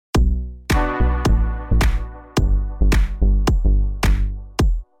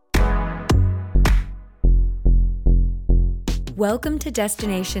Welcome to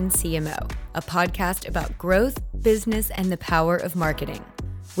Destination CMO, a podcast about growth, business, and the power of marketing.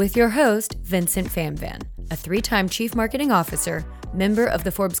 With your host, Vincent Famvan, a 3-time Chief Marketing Officer, member of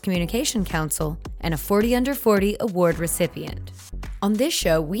the Forbes Communication Council, and a 40 Under 40 award recipient. On this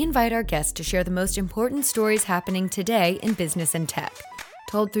show, we invite our guests to share the most important stories happening today in business and tech,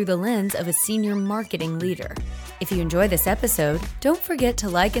 told through the lens of a senior marketing leader. If you enjoy this episode, don't forget to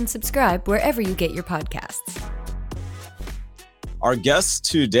like and subscribe wherever you get your podcasts. Our guest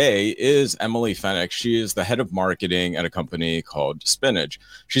today is Emily Fenech. She is the head of marketing at a company called Fenech.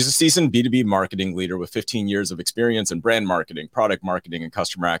 She's a seasoned B2B marketing leader with 15 years of experience in brand marketing, product marketing, and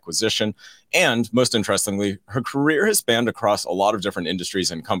customer acquisition. And most interestingly, her career has spanned across a lot of different industries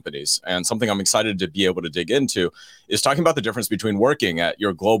and companies. And something I'm excited to be able to dig into is talking about the difference between working at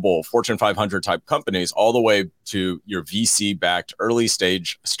your global Fortune 500 type companies all the way to your VC-backed early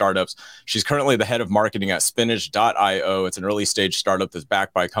stage startups. She's currently the head of marketing at Fenech.io. It's an early stage startup that's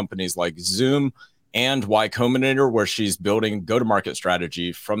backed by companies like Zoom and Y Combinator, where she's building go-to-market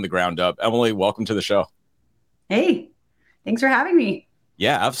strategy from the ground up. Emily, welcome to the show. Hey, thanks for having me.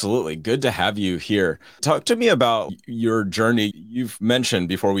 Yeah, absolutely. Good to have you here. Talk to me about your journey. You've mentioned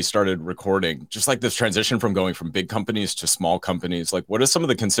before we started recording, just like this transition from going from big companies to small companies. Like, what are some of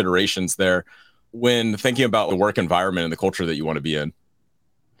the considerations there when thinking about the work environment and the culture that you want to be in?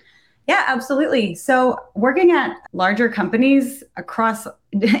 Yeah, absolutely. So working at larger companies across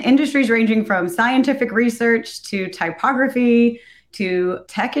industries ranging from scientific research to typography to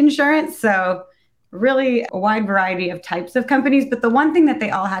tech insurance. So really a wide variety of types of companies. But the one thing that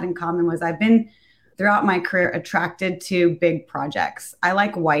they all had in common was I've been throughout my career attracted to big projects. I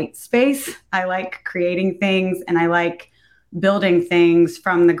like white space. I like creating things and I like building things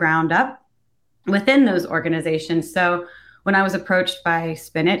from the ground up within those organizations. So when I was approached by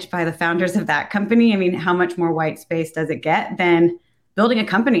Fenech, by the founders of that company, I mean, how much more white space does it get than building a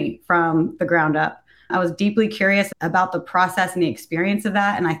company from the ground up? I was deeply curious about the process and the experience of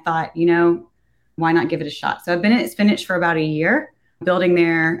that. And I thought, why not give it a shot? So I've been at Fenech for about a year, building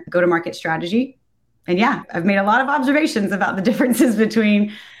their go-to-market strategy. And yeah, I've made a lot of observations about the differences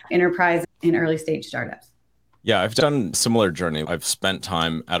between enterprise and early stage startups. Yeah, I've done a similar journey. I've spent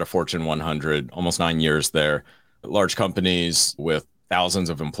time at a Fortune 100, almost 9 years there, large companies with thousands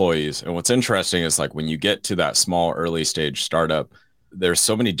of employees. And what's interesting is like when you get to that small early stage startup, there's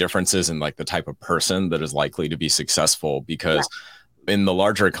so many differences in like the type of person that is likely to be successful because in the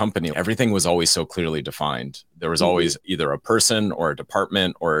larger company, everything was always so clearly defined. There was always either a person or a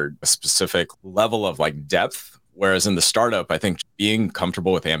department or a specific level of like depth. Whereas in the startup, I think being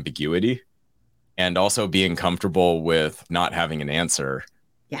comfortable with ambiguity and also being comfortable with not having an answer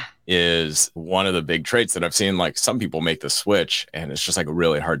is one of the big traits that I've seen like some people make the switch and it's just like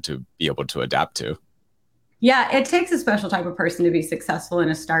really hard to be able to adapt to. Yeah, it takes a special type of person to be successful in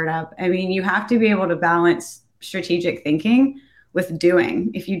a startup. I mean, you have to be able to balance strategic thinking with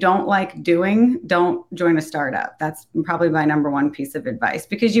doing. If you don't like doing, don't join a startup. That's probably my number one piece of advice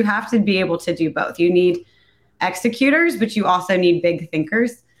because you have to be able to do both. You need executors, but you also need big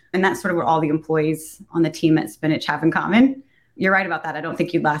thinkers. And that's sort of what all the employees on the team at Fenech have in common. You're right about that. I don't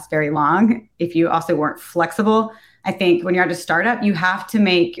think you'd last very long if you also weren't flexible. I think when you're at a startup,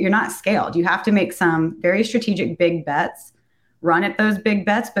 you're not scaled. You have to make some very strategic big bets, run at those big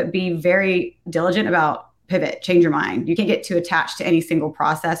bets, but be very diligent about pivot, change your mind. You can't get too attached to any single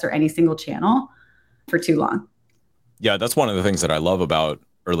process or any single channel for too long. Yeah, that's one of the things that I love about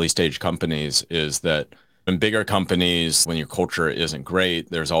early stage companies is that in bigger companies, when your culture isn't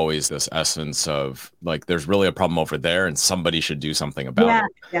great, there's always this essence of like, there's really a problem over there and somebody should do something about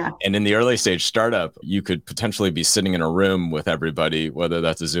it. Yeah. And in the early stage startup, you could potentially be sitting in a room with everybody, whether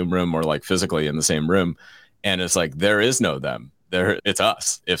that's a Zoom room or like physically in the same room. And it's like, there is no them. It's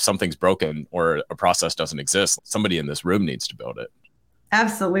us. If something's broken or a process doesn't exist, somebody in this room needs to build it.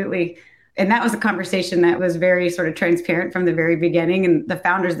 Absolutely. And that was a conversation that was very sort of transparent from the very beginning. And the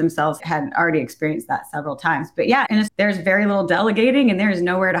founders themselves had already experienced that several times. But yeah, and there's very little delegating and there is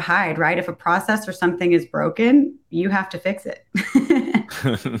nowhere to hide, right? If a process or something is broken, you have to fix it.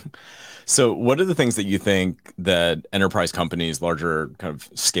 So what are the things that you think that enterprise companies, larger kind of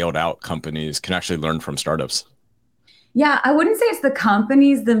scaled out companies can actually learn from startups? Yeah, I wouldn't say it's the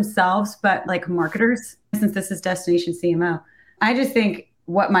companies themselves, but like marketers, since this is Destination CMO. I just think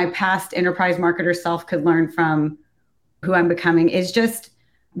what my past enterprise marketer self could learn from who I'm becoming is just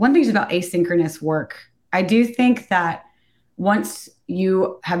one thing is about asynchronous work. I do think that once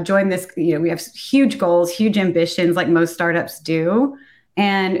you have joined this, we have huge goals, huge ambitions like most startups do,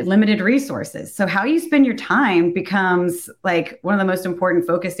 and limited resources. So how you spend your time becomes like one of the most important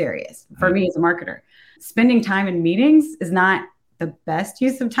focus areas for me as a marketer. spending time in meetings is not the best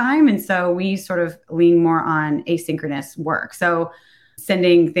use of time. And so we sort of lean more on asynchronous work. So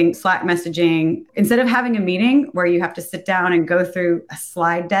sending things, Slack messaging, instead of having a meeting where you have to sit down and go through a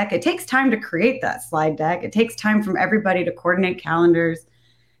slide deck, it takes time to create that slide deck. It takes time from everybody to coordinate calendars.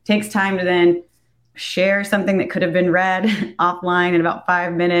 It takes time to then share something that could have been read offline in about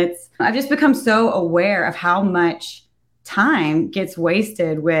 5 minutes. I've just become so aware of how much time gets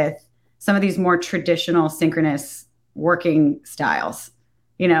wasted with some of these more traditional synchronous working styles,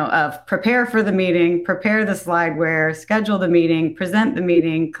 of prepare for the meeting, prepare the slideware, schedule the meeting, present the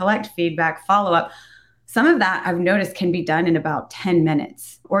meeting, collect feedback, follow up. Some of that I've noticed can be done in about 10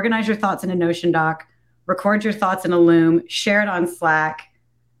 minutes. Organize your thoughts in a Notion doc, record your thoughts in a Loom, share it on Slack.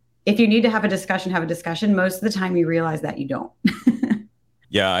 If you need to have a discussion, have a discussion. Most of the time you realize that you don't.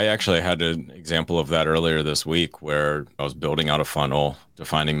 Yeah, I actually had an example of that earlier this week where I was building out a funnel,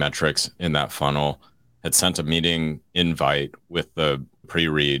 defining metrics in that funnel, had sent a meeting invite with the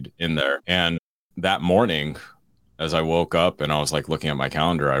pre-read in there. And that morning, as I woke up and I was like looking at my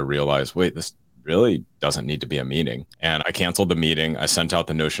calendar, I realized, wait, this really doesn't need to be a meeting. And I canceled the meeting. I sent out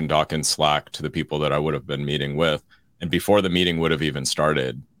the Notion doc in Slack to the people that I would have been meeting with. And before the meeting would have even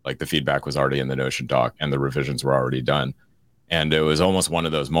started, like the feedback was already in the Notion doc and the revisions were already done. And it was almost one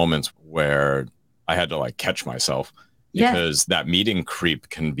of those moments where I had to like catch myself because that meeting creep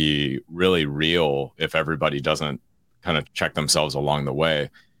can be really real if everybody doesn't kind of check themselves along the way.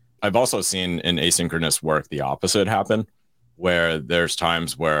 I've also seen in asynchronous work the opposite happen, where there's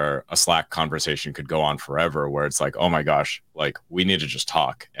times where a Slack conversation could go on forever, where it's like, oh my gosh, like we need to just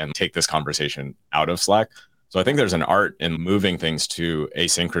talk and take this conversation out of Slack. So I think there's an art in moving things to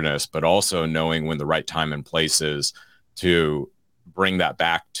asynchronous, but also knowing when the right time and place is to bring that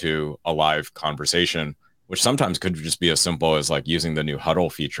back to a live conversation, which sometimes could just be as simple as like using the new huddle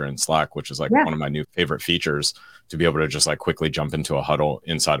feature in Slack, which is like one of my new favorite features, to be able to just like quickly jump into a huddle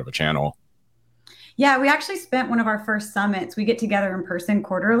inside of a channel. Yeah, we actually spent one of our first summits. We get together in person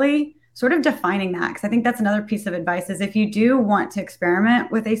quarterly, sort of defining that. Because I think that's another piece of advice is if you do want to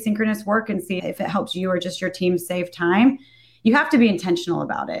experiment with asynchronous work and see if it helps you or just your team save time, you have to be intentional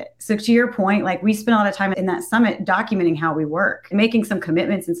about it. So to your point, like we spent a lot of time in that summit documenting how we work, making some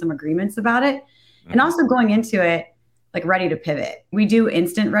commitments and some agreements about it, and also going into it like ready to pivot. We do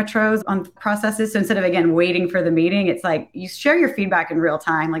instant retros on processes. So instead of, again, waiting for the meeting, it's like you share your feedback in real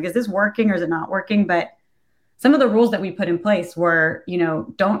time. Like, is this working or is it not working? But some of the rules that we put in place were,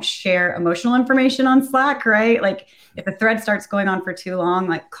 don't share emotional information on Slack, right? Like if a thread starts going on for too long,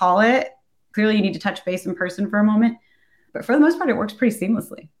 like call it. Clearly you need to touch base in person for a moment. But for the most part, it works pretty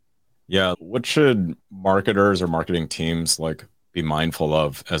seamlessly. Yeah. What should marketers or marketing teams like be mindful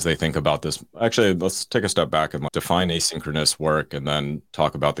of as they think about this? Actually, let's take a step back and define asynchronous work and then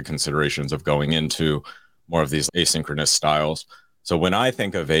talk about the considerations of going into more of these asynchronous styles. So when I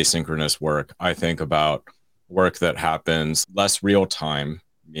think of asynchronous work, I think about work that happens less real time,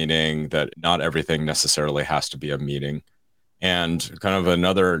 meaning that not everything necessarily has to be a meeting. And kind of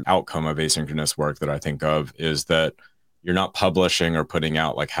another outcome of asynchronous work that I think of is that you're not publishing or putting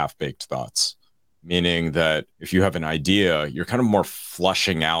out like half-baked thoughts, meaning that if you have an idea, you're kind of more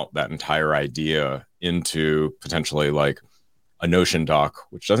flushing out that entire idea into potentially like a Notion doc,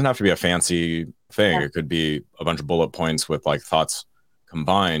 which doesn't have to be a fancy thing. Yeah. It could be a bunch of bullet points with like thoughts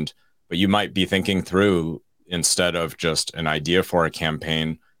combined, but you might be thinking through, instead of just an idea for a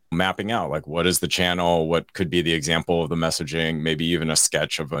campaign, mapping out like what is the channel, what could be the example of the messaging, maybe even a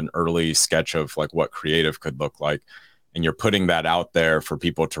sketch of an early sketch of like what creative could look like. And you're putting that out there for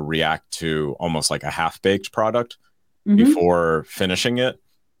people to react to almost like a half-baked product before finishing it,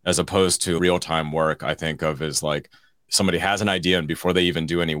 as opposed to real-time work. I think of as like somebody has an idea and before they even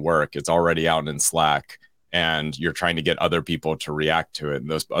do any work, it's already out in Slack and you're trying to get other people to react to it. And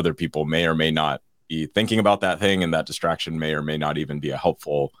those other people may or may not be thinking about that thing, and that distraction may or may not even be a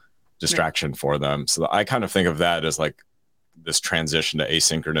helpful distraction for them. So I kind of think of that as like this transition to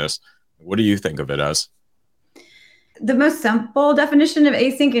asynchronous. What do you think of it as? The most simple definition of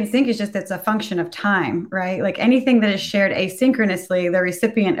async and sync is just it's a function of time, right? Like anything that is shared asynchronously, the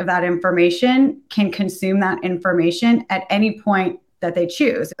recipient of that information can consume that information at any point that they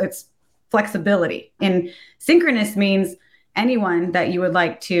choose. It's flexibility. And synchronous means anyone that you would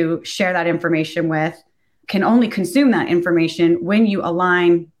like to share that information with can only consume that information when you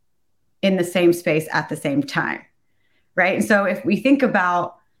align in the same space at the same time, right? And so if we think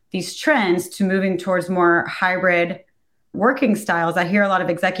about these trends to moving towards more hybrid working styles, I hear a lot of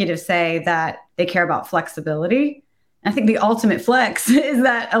executives say that they care about flexibility. I think the ultimate flex is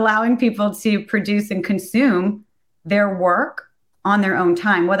that allowing people to produce and consume their work on their own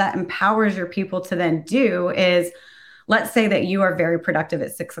time. What that empowers your people to then do is, let's say that you are very productive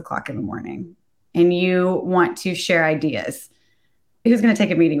at 6 o'clock in the morning and you want to share ideas. Who's going to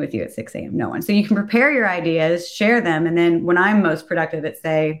take a meeting with you at 6 a.m.? No one. So you can prepare your ideas, share them. And then when I'm most productive at,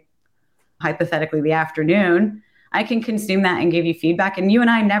 say, hypothetically, the afternoon, I can consume that and give you feedback. And you and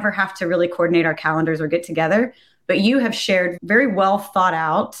I never have to really coordinate our calendars or get together, but you have shared very well thought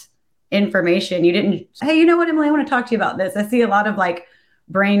out information. You didn't, hey, you know what, Emily, I want to talk to you about this. I see a lot of like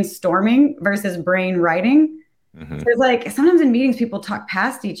brainstorming versus brain writing. Mm-hmm. So it's like sometimes in meetings, people talk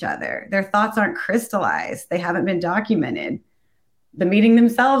past each other. Their thoughts aren't crystallized. They haven't been documented. The meeting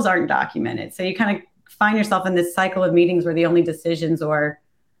themselves aren't documented. So you kind of find yourself in this cycle of meetings where the only decisions or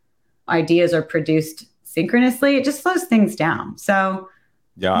ideas are produced synchronously. It just slows things down. So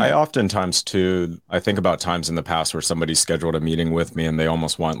yeah, I oftentimes too, I think about times in the past where somebody scheduled a meeting with me and they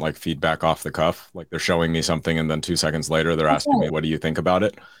almost want like feedback off the cuff. Like they're showing me something and then 2 seconds later, they're asking me, what do you think about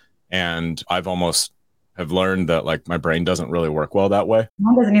it? And I've almost have learned that like my brain doesn't really work well that way.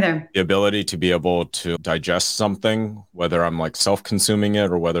 Mine doesn't either. The ability to be able to digest something, whether I'm like self-consuming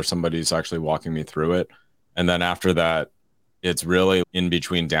it or whether somebody's actually walking me through it. And then after that, it's really in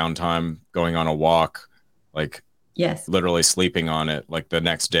between downtime, going on a walk, like yes, literally sleeping on it. Like the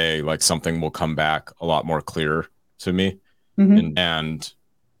next day, like something will come back a lot more clear to me. Mm-hmm. And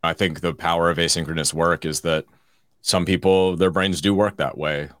I think the power of asynchronous work is that some people, their brains do work that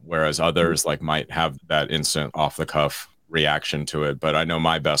way, whereas others like might have that instant off the cuff reaction to it. But I know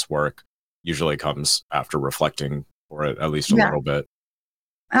my best work usually comes after reflecting for it at least a little bit.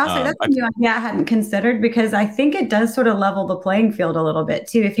 I'll say that's a new idea I hadn't considered, because I think it does sort of level the playing field a little bit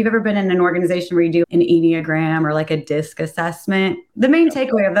too. If you've ever been in an organization where you do an Enneagram or like a DISC assessment, the main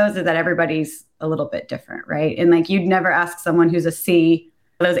takeaway of those is that everybody's a little bit different, right? And like you'd never ask someone who's a C,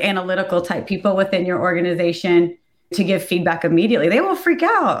 those analytical type people within your organization, to give feedback immediately. They will freak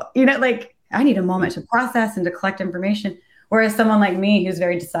out. You know, like I need a moment to process and to collect information. Whereas someone like me who's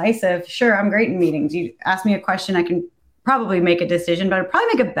very decisive, sure, I'm great in meetings. You ask me a question, I can probably make a decision, but I'd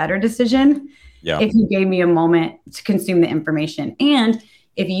probably make a better decision if you gave me a moment to consume the information. And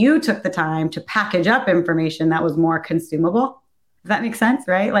if you took the time to package up information that was more consumable. Does that make sense,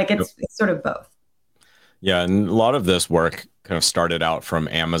 right? Like it's sort of both. Yeah, and a lot of this work kind of started out from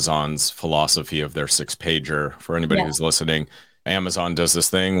Amazon's philosophy of their 6-pager. For anybody who's listening, Amazon does this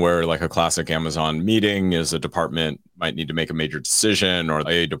thing where like a classic Amazon meeting is a department might need to make a major decision, or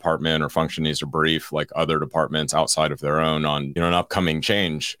a department or function needs to brief like other departments outside of their own on, an upcoming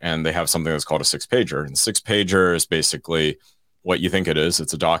change. And they have something that's called a 6-pager. And 6-pager is basically what you think it is.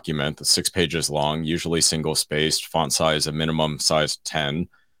 It's a document that's 6 pages long, usually single spaced, font size, a minimum size 10.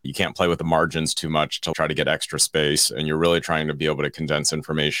 You can't play with the margins too much to try to get extra space. And you're really trying to be able to condense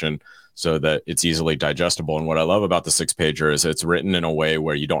information so that it's easily digestible. And what I love about the 6-pager is it's written in a way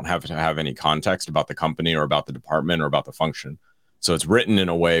where you don't have to have any context about the company or about the department or about the function. So it's written in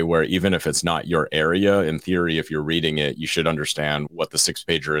a way where even if it's not your area, in theory, if you're reading it, you should understand what the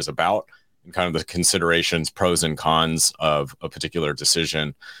 6-pager is about and kind of the considerations, pros and cons of a particular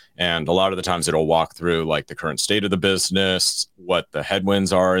decision. And a lot of the times it'll walk through like the current state of the business, what the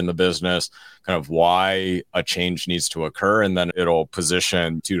headwinds are in the business, kind of why a change needs to occur. And then it'll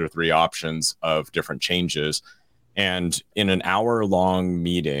position 2 to 3 options of different changes. And in an hour-long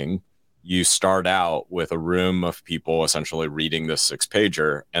meeting, you start out with a room of people essentially reading this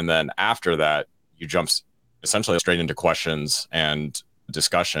 6-pager. And then after that, you jump essentially straight into questions and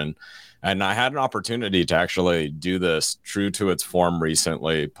discussion. And I had an opportunity to actually do this true to its form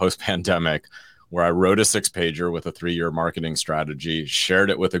recently, post-pandemic, where I wrote a 6-pager with a 3-year marketing strategy,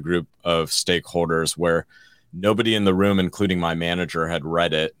 shared it with a group of stakeholders where nobody in the room, including my manager, had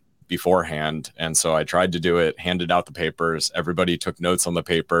read it beforehand. And so I tried to do it, handed out the papers. Everybody took notes on the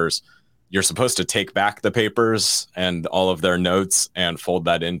papers. You're supposed to take back the papers and all of their notes and fold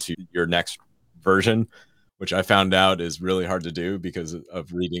that into your next version, which I found out is really hard to do because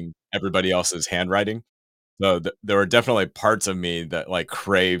of reading everybody else's handwriting. So there were definitely parts of me that like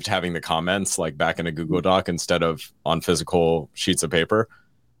craved having the comments like back in a Google Doc instead of on physical sheets of paper.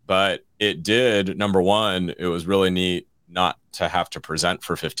 But it did, number one, it was really neat not to have to present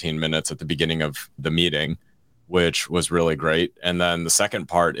for 15 minutes at the beginning of the meeting, which was really great. And then the second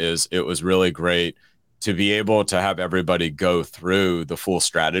part is it was really great to be able to have everybody go through the full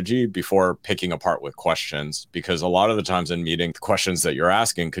strategy before picking apart with questions, because a lot of the times in meeting, the questions that you're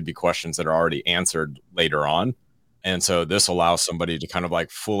asking could be questions that are already answered later on. And so this allows somebody to kind of like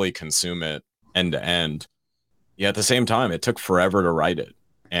fully consume it end to end. Yeah, at the same time, it took forever to write it.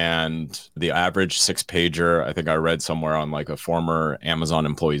 And the average 6-pager, I think I read somewhere on like a former Amazon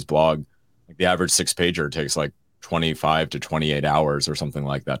employee's blog, like the average 6-pager takes like 25 to 28 hours or something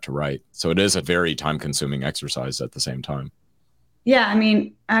like that to write. So it is a very time consuming exercise at the same time. Yeah, I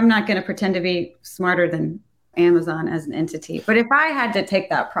mean, I'm not going to pretend to be smarter than Amazon as an entity, but if I had to take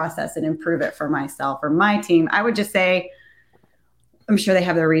that process and improve it for myself or my team, I would just say, I'm sure they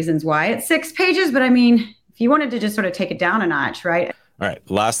have their reasons why it's 6 pages, but I mean, if you wanted to just sort of take it down a notch, right? All right.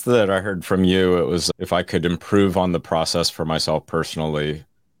 Last that I heard from you, it was if I could improve on the process for myself personally,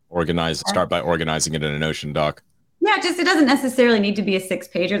 start by organizing it in a Notion doc. Yeah, just it doesn't necessarily need to be a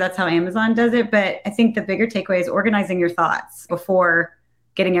 6-pager. That's how Amazon does it. But I think the bigger takeaway is organizing your thoughts before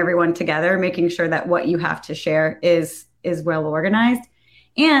getting everyone together, making sure that what you have to share is well organized.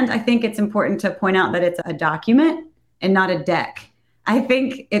 And I think it's important to point out that it's a document and not a deck. I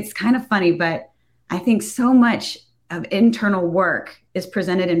think it's kind of funny, but I think so much of internal work is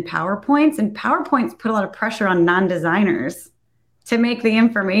presented in PowerPoints, and PowerPoints put a lot of pressure on non-designers to make the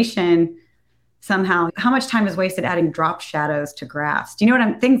information somehow. How much time is wasted adding drop shadows to graphs? Do you know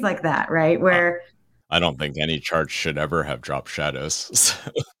what things like that, right? Where I don't think any chart should ever have drop shadows.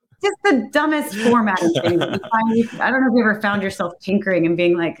 Just the dumbest formatting things. I don't know if you ever found yourself tinkering and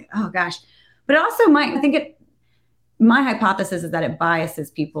being like, oh gosh. But it also my hypothesis is that it biases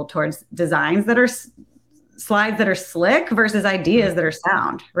people towards designs that are slides that are slick versus ideas that are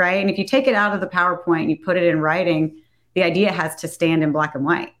sound, right? And if you take it out of the PowerPoint and you put it in writing, the idea has to stand in black and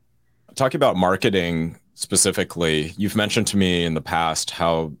white. Talking about marketing specifically, you've mentioned to me in the past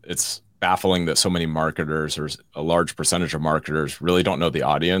how it's baffling that so many marketers, or a large percentage of marketers, really don't know the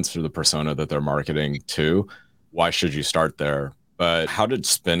audience or the persona that they're marketing to. Why should you start there? But how did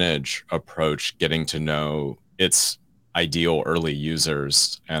Spinach approach getting to know its ideal early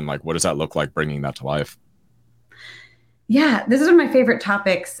users? And like, what does that look like bringing that to life? Yeah, this is one of my favorite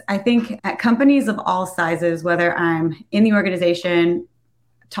topics. I think at companies of all sizes, whether I'm in the organization,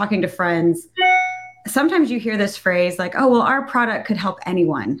 talking to friends, sometimes you hear this phrase like, oh, well, our product could help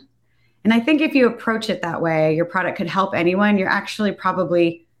anyone. And I think if you approach it that way, your product could help anyone, you're actually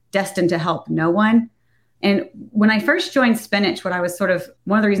probably destined to help no one. And when I first joined Spinach, one of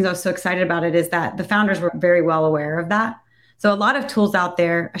the reasons I was so excited about it is that the founders were very well aware of that. So a lot of tools out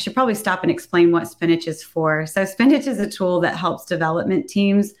there, I should probably stop and explain what Spinach is for. So Spinach is a tool that helps development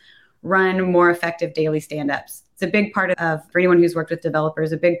teams run more effective daily stand-ups. It's a big part of, for anyone who's worked with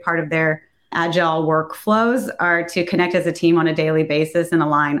developers, a big part of their agile workflows are to connect as a team on a daily basis and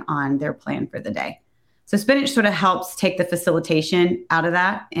align on their plan for the day. So Spinach sort of helps take the facilitation out of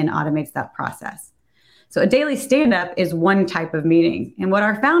that and automates that process. So a daily stand-up is one type of meeting. And what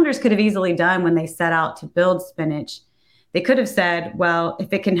our founders could have easily done when they set out to build Spinach, they could have said, well,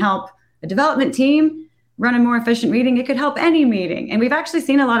 if it can help a development team run a more efficient meeting, it could help any meeting. And we've actually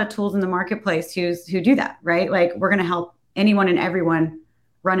seen a lot of tools in the marketplace who do that, right? Like we're going to help anyone and everyone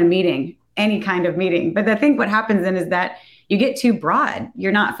run a meeting, any kind of meeting. But I think what happens then is that you get too broad.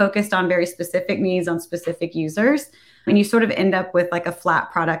 You're not focused on very specific needs on specific users. And you sort of end up with like a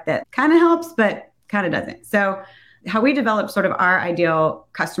flat product that kind of helps, but kind of doesn't. So how we developed sort of our ideal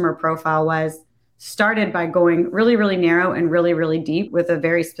customer profile was started by going really, really narrow and really, really deep with a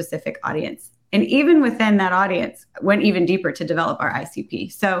very specific audience. And even within that audience, went even deeper to develop our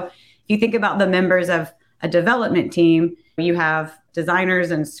ICP. So if you think about the members of a development team, you have designers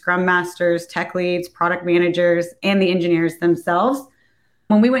and scrum masters, tech leads, product managers, and the engineers themselves.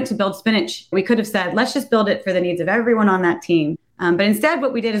 When we went to build Spinach, we could have said, let's just build it for the needs of everyone on that team. But instead,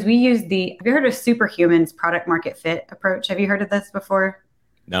 what we did is we used have you heard of Superhuman's product market fit approach? Have you heard of this before?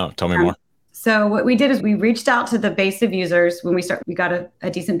 No, tell me more. So what we did is we reached out to the base of users. When we got a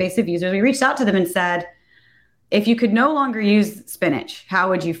decent base of users. We reached out to them and said, if you could no longer use Spinach, how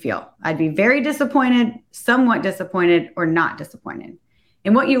would you feel? I'd be very disappointed, somewhat disappointed, or not disappointed.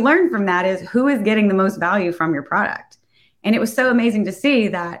 And what you learn from that is who is getting the most value from your product. And it was so amazing to see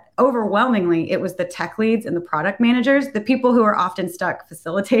that overwhelmingly, it was the tech leads and the product managers, the people who are often stuck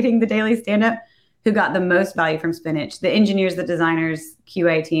facilitating the daily stand-up, who got the most value from Spinach. The engineers, the designers,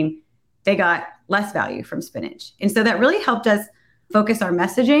 QA team, they got less value from Spinach. And so that really helped us focus our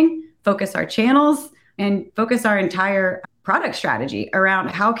messaging, focus our channels, and focus our entire product strategy around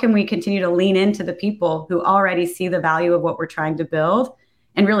how can we continue to lean into the people who already see the value of what we're trying to build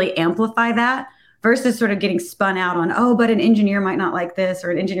and really amplify that versus sort of getting spun out on, oh, but an engineer might not like this or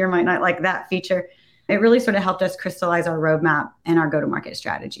an engineer might not like that feature. It really sort of helped us crystallize our roadmap and our go-to-market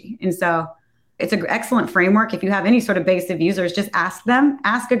strategy. And so it's an excellent framework. If you have any sort of base of users, just ask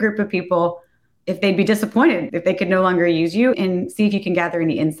a group of people if they'd be disappointed, if they could no longer use you, and see if you can gather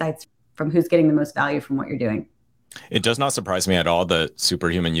any insights from who's getting the most value from what you're doing. It does not surprise me at all that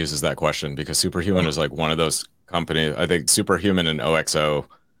Superhuman uses that question, because Superhuman is like one of those companies. I think Superhuman and OXO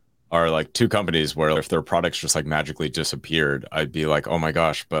are like two companies where if their products just like magically disappeared, I'd be like, oh my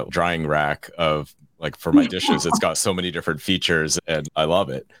gosh, but drying rack of like for my dishes, it's got so many different features and I love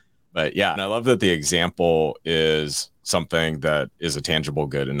it. But yeah, and I love that the example is something that is a tangible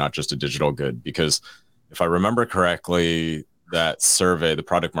good and not just a digital good. Because if I remember correctly, that survey, the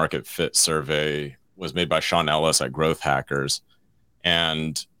product market fit survey, was made by Sean Ellis at Growth Hackers.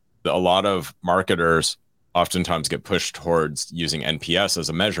 And a lot of marketers oftentimes get pushed towards using NPS as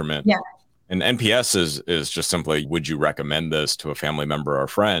a measurement. Yeah. And NPS is just simply, would you recommend this to a family member or a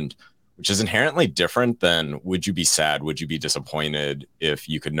friend, which is inherently different than would you be sad, would you be disappointed if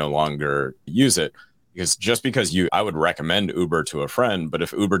you could no longer use it? Because just because I would recommend Uber to a friend, but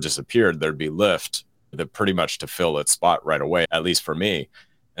if Uber disappeared, there'd be Lyft that pretty much to fill its spot right away, at least for me.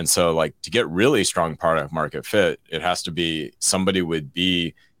 And so like to get really strong product market fit, it has to be somebody would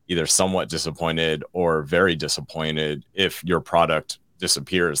be either somewhat disappointed or very disappointed if your product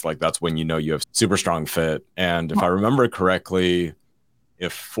disappears. Like that's when you know you have super strong fit. And if I remember correctly,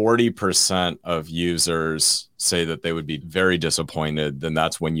 if 40% of users say that they would be very disappointed, then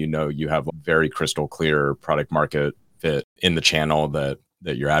that's when you know you have a very crystal clear product market fit in the channel that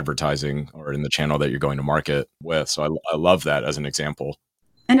you're advertising or in the channel that you're going to market with. So I love that as an example.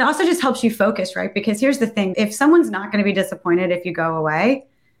 And it also just helps you focus, right? Because here's the thing. If someone's not going to be disappointed if you go away,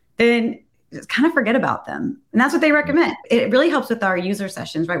 then just kind of forget about them. And that's what they recommend. It really helps with our user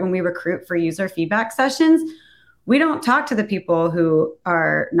sessions, right? When we recruit for user feedback sessions, we don't talk to the people who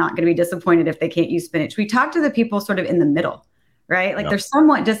are not going to be disappointed if they can't use spinach. We talk to the people sort of in the middle, right? Like they're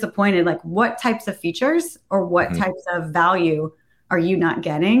somewhat disappointed, like what types of features or what types of value are you not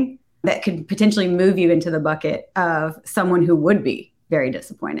getting that could potentially move you into the bucket of someone who would be very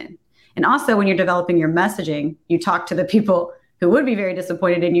disappointed. And also when you're developing your messaging, you talk to the people who would be very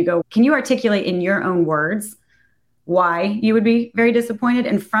disappointed and you go, can you articulate in your own words why you would be very disappointed?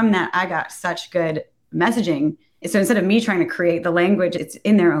 And from that, I got such good messaging. So instead of me trying to create the language, it's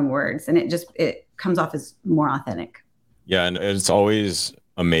in their own words and it comes off as more authentic. Yeah. And it's always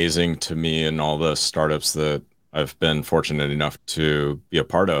amazing to me in all the startups that I've been fortunate enough to be a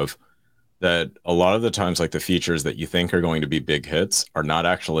part of, that a lot of the times, like the features that you think are going to be big hits are not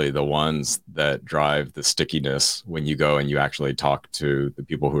actually the ones that drive the stickiness when you go and you actually talk to the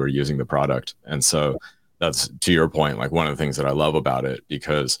people who are using the product. And so that's, to your point, like one of the things that I love about it,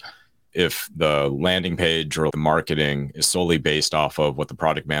 because if the landing page or the marketing is solely based off of what the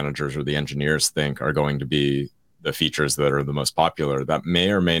product managers or the engineers think are going to be the features that are the most popular, that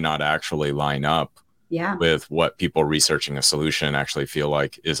may or may not actually line up with what people researching a solution actually feel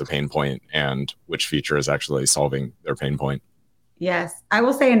like is a pain point and which feature is actually solving their pain point. Yes. I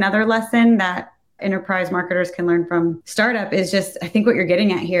will say another lesson that enterprise marketers can learn from startup is just, I think what you're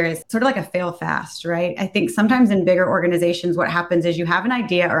getting at here is sort of like a fail fast, right? I think sometimes in bigger organizations, what happens is you have an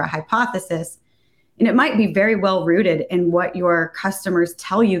idea or a hypothesis, and it might be very well rooted in what your customers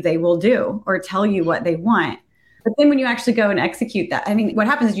tell you they will do or tell you what they want. But then when you actually go and execute that, I mean, what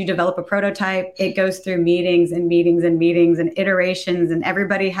happens is you develop a prototype, it goes through meetings and meetings and meetings and iterations, and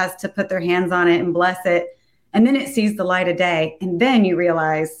everybody has to put their hands on it and bless it. And then it sees the light of day. And then you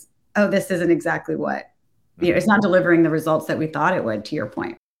realize, oh, this isn't exactly what, it's not delivering the results that we thought it would, to your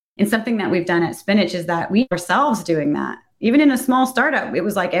point. And something that we've done at Spinach is that we ourselves doing that. Even in a small startup, it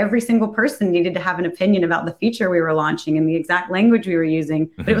was like every single person needed to have an opinion about the feature we were launching and the exact language we were using.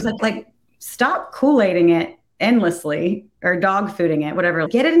 But it was like stop Kool-Aiding it endlessly or dog fooding it, whatever.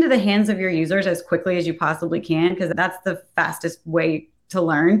 Get it into the hands of your users as quickly as you possibly can, because that's the fastest way to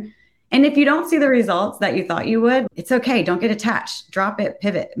learn. And if you don't see the results that you thought you would, it's okay. Don't get attached. Drop it,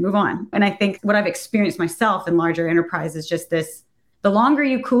 pivot, move on. And I think what I've experienced myself in larger enterprise is just this, the longer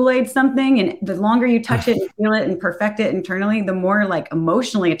you Kool-Aid something and the longer you touch it and feel it and perfect it internally, the more like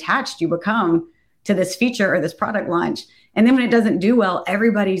emotionally attached you become to this feature or this product launch. And then when it doesn't do well,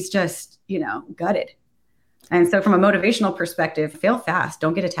 everybody's just, gutted. And so from a motivational perspective, fail fast,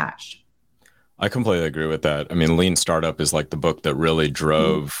 don't get attached. I completely agree with that. I mean, Lean Startup is like the book that really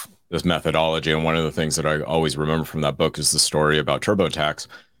drove this methodology. And one of the things that I always remember from that book is the story about TurboTax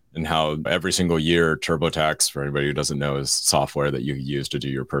and how every single year TurboTax, for anybody who doesn't know, is software that you use to do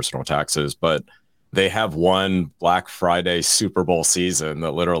your personal taxes. But they have one Black Friday Super Bowl season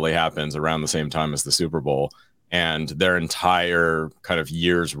that literally happens around the same time as the Super Bowl. And their entire kind of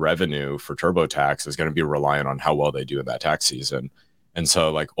year's revenue for TurboTax is going to be reliant on how well they do in that tax season. And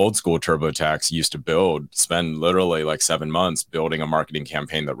so like old school TurboTax used to spend literally like 7 months building a marketing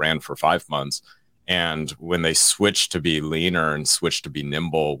campaign that ran for 5 months. And when they switched to be leaner and switched to be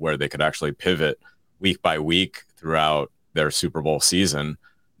nimble, where they could actually pivot week by week throughout their Super Bowl season,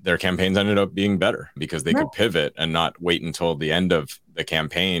 their campaigns ended up being better because they could pivot and not wait until the end of the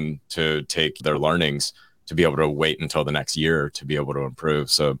campaign to take their learnings, to be able to wait until the next year to be able to improve.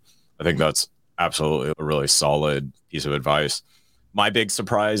 So I think that's absolutely a really solid piece of advice. My big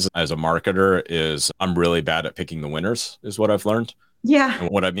surprise as a marketer is I'm really bad at picking the winners, is what I've learned. Yeah. And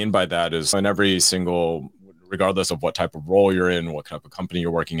what I mean by that is in every single, regardless of what type of role you're in, what type of company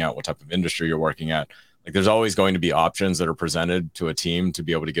you're working at, what type of industry you're working at, like there's always going to be options that are presented to a team to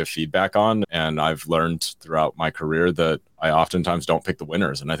be able to give feedback on. And I've learned throughout my career that I oftentimes don't pick the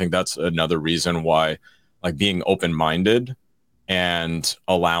winners. And I think that's another reason why, like, being open-minded and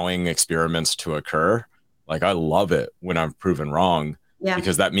allowing experiments to occur, like, I love it when I'm proven wrong,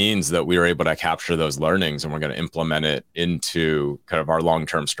 because that means that we are able to capture those learnings and we're going to implement it into kind of our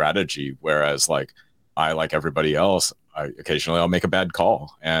long-term strategy. Whereas, like, I, like everybody else, occasionally I'll make a bad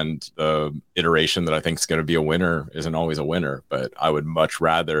call, and the iteration that I think is going to be a winner isn't always a winner. But I would much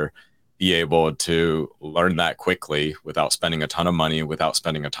rather be able to learn that quickly without spending a ton of money, without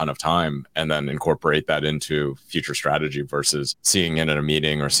spending a ton of time, and then incorporate that into future strategy versus seeing it in a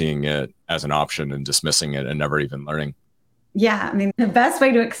meeting or seeing it as an option and dismissing it and never even learning. Yeah. I mean, the best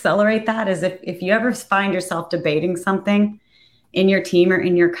way to accelerate that is if you ever find yourself debating something in your team or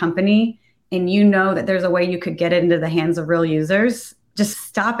in your company, and you know that there's a way you could get it into the hands of real users, just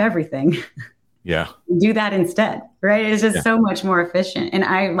stop everything. Yeah. Do that instead, right? It's just so much more efficient. And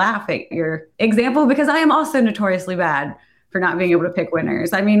I laugh at your example because I am also notoriously bad for not being able to pick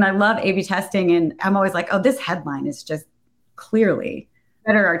winners. I mean, I love A/B testing, and I'm always like, oh, this headline is just clearly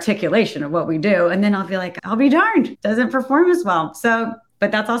better articulation of what we do. And then I'll be like, I'll be darned, doesn't perform as well. So,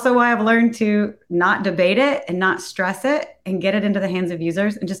 but that's also why I've learned to not debate it and not stress it and get it into the hands of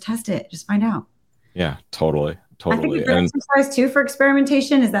users and just test it, just find out. Yeah, totally. I think a good exercise too for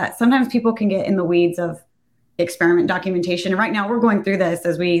experimentation is that sometimes people can get in the weeds of experiment documentation. And right now we're going through this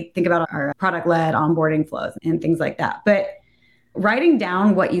as we think about our product-led onboarding flows and things like that. But writing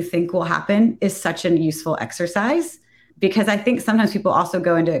down what you think will happen is such a useful exercise, because I think sometimes people also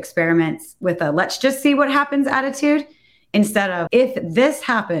go into experiments with a let's just see what happens attitude, instead of if this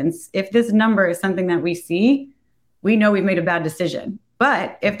happens, if this number is something that we see, we know we've made a bad decision.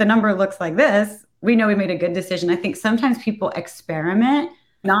 But if the number looks like this, we know we made a good decision. I think sometimes people experiment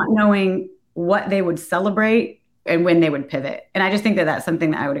not knowing what they would celebrate and when they would pivot. And I just think that that's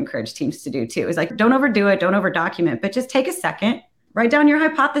something that I would encourage teams to do too, is like, don't overdo it, don't over document, but just take a second, write down your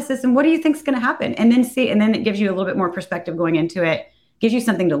hypothesis and what do you think is going to happen? And then see, and then it gives you a little bit more perspective going into it, gives you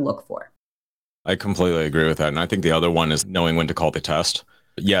something to look for. I completely agree with that. And I think the other one is knowing when to call the test.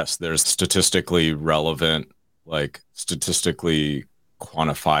 Yes, there's statistically relevant, like statistically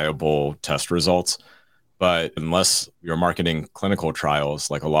quantifiable test results. But unless you're marketing clinical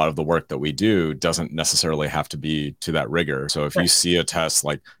trials, like a lot of the work that we do doesn't necessarily have to be to that rigor. So if you see a test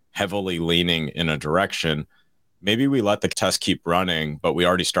like heavily leaning in a direction, maybe we let the test keep running, but we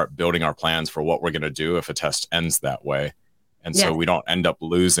already start building our plans for what we're going to do if a test ends that way. And so we don't end up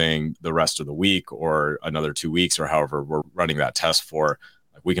losing the rest of the week or another 2 weeks or however we're running that test for.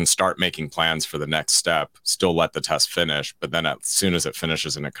 Like, we can start making plans for the next step, still let the test finish, but then as soon as it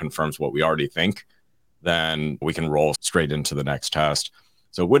finishes and it confirms what we already think, then we can roll straight into the next test.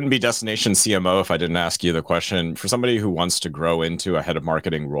 So it wouldn't be destination CMO if I didn't ask you the question. For somebody who wants to grow into a head of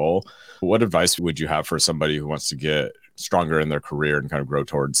marketing role, what advice would you have for somebody who wants to get stronger in their career and kind of grow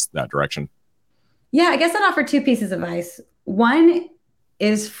towards that direction? Yeah, I guess I'd offer two pieces of advice. One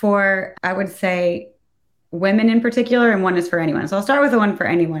is for, I would say, women in particular, and one is for anyone. So I'll start with the one for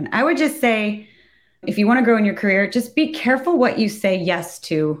anyone. I would just say, if you want to grow in your career, just be careful what you say yes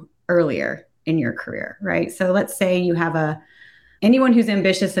to earlier in your career, right? So let's say you have anyone who's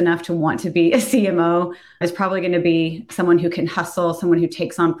ambitious enough to want to be a CMO is probably going to be someone who can hustle, someone who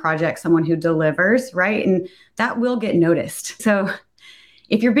takes on projects, someone who delivers, right? And that will get noticed. So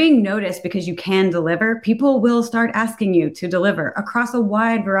if you're being noticed because you can deliver, people will start asking you to deliver across a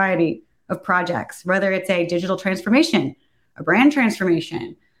wide variety of projects, whether it's a digital transformation, a brand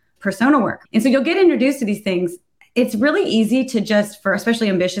transformation, persona work. And so you'll get introduced to these things. It's really easy to just, for especially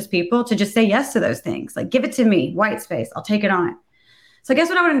ambitious people, to just say yes to those things. Like, give it to me, white space, I'll take it on. So I guess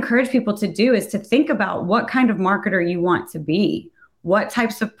what I would encourage people to do is to think about what kind of marketer you want to be. What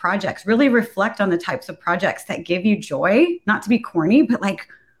types of projects, really reflect on the types of projects that give you joy, not to be corny, but like,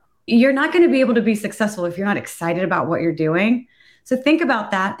 you're not going to be able to be successful if you're not excited about what you're doing. So think about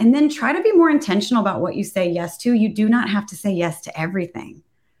that and then try to be more intentional about what you say yes to. You do not have to say yes to everything.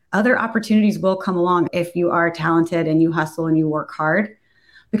 Other opportunities will come along if you are talented and you hustle and you work hard.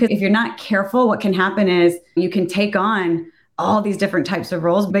 Because if you're not careful, what can happen is you can take on all these different types of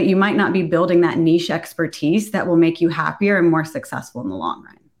roles, but you might not be building that niche expertise that will make you happier and more successful in the long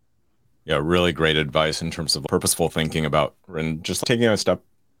run. Yeah, really great advice in terms of purposeful thinking about and just taking a step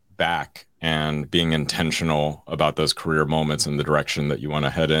back and being intentional about those career moments and the direction that you want to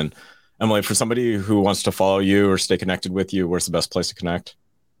head in. Emily, for somebody who wants to follow you or stay connected with you, where's the best place to connect?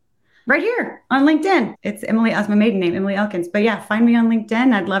 Right here on LinkedIn. It's Emily as my maiden name, Emily Elkins. But yeah, find me on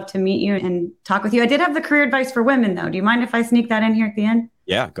LinkedIn. I'd love to meet you and talk with you. I did have the career advice for women, though. Do you mind if I sneak that in here at the end?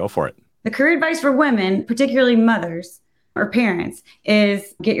 Yeah, go for it. The career advice for women, particularly mothers or parents,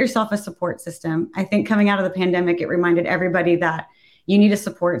 is get yourself a support system. I think coming out of the pandemic, it reminded everybody that you need a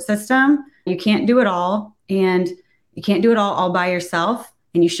support system. You can't do it all, and you can't do it all by yourself,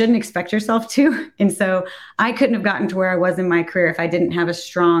 and you shouldn't expect yourself to. And so I couldn't have gotten to where I was in my career if I didn't have a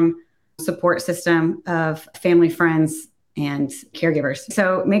strong support system of family, friends, and caregivers.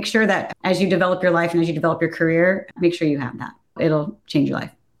 So make sure that as you develop your life and as you develop your career, make sure you have that. It'll change your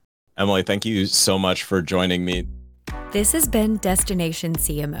life. Emily, thank you so much for joining me. This has been Destination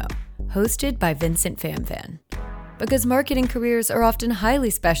CMO, hosted by Vincent Famvan. Because marketing careers are often highly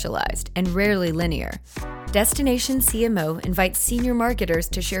specialized and rarely linear, Destination CMO invites senior marketers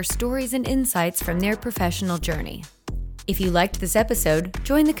to share stories and insights from their professional journey. If you liked this episode,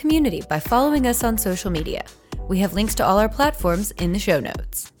 join the community by following us on social media. We have links to all our platforms in the show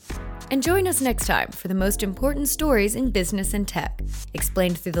notes. And join us next time for the most important stories in business and tech,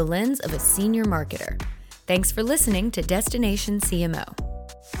 explained through the lens of a senior marketer. Thanks for listening to Destination CMO.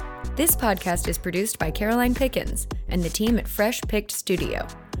 This podcast is produced by Caroline Pickens and the team at Fresh Picked Studio.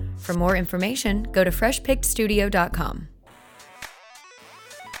 For more information, go to freshpickedstudio.com.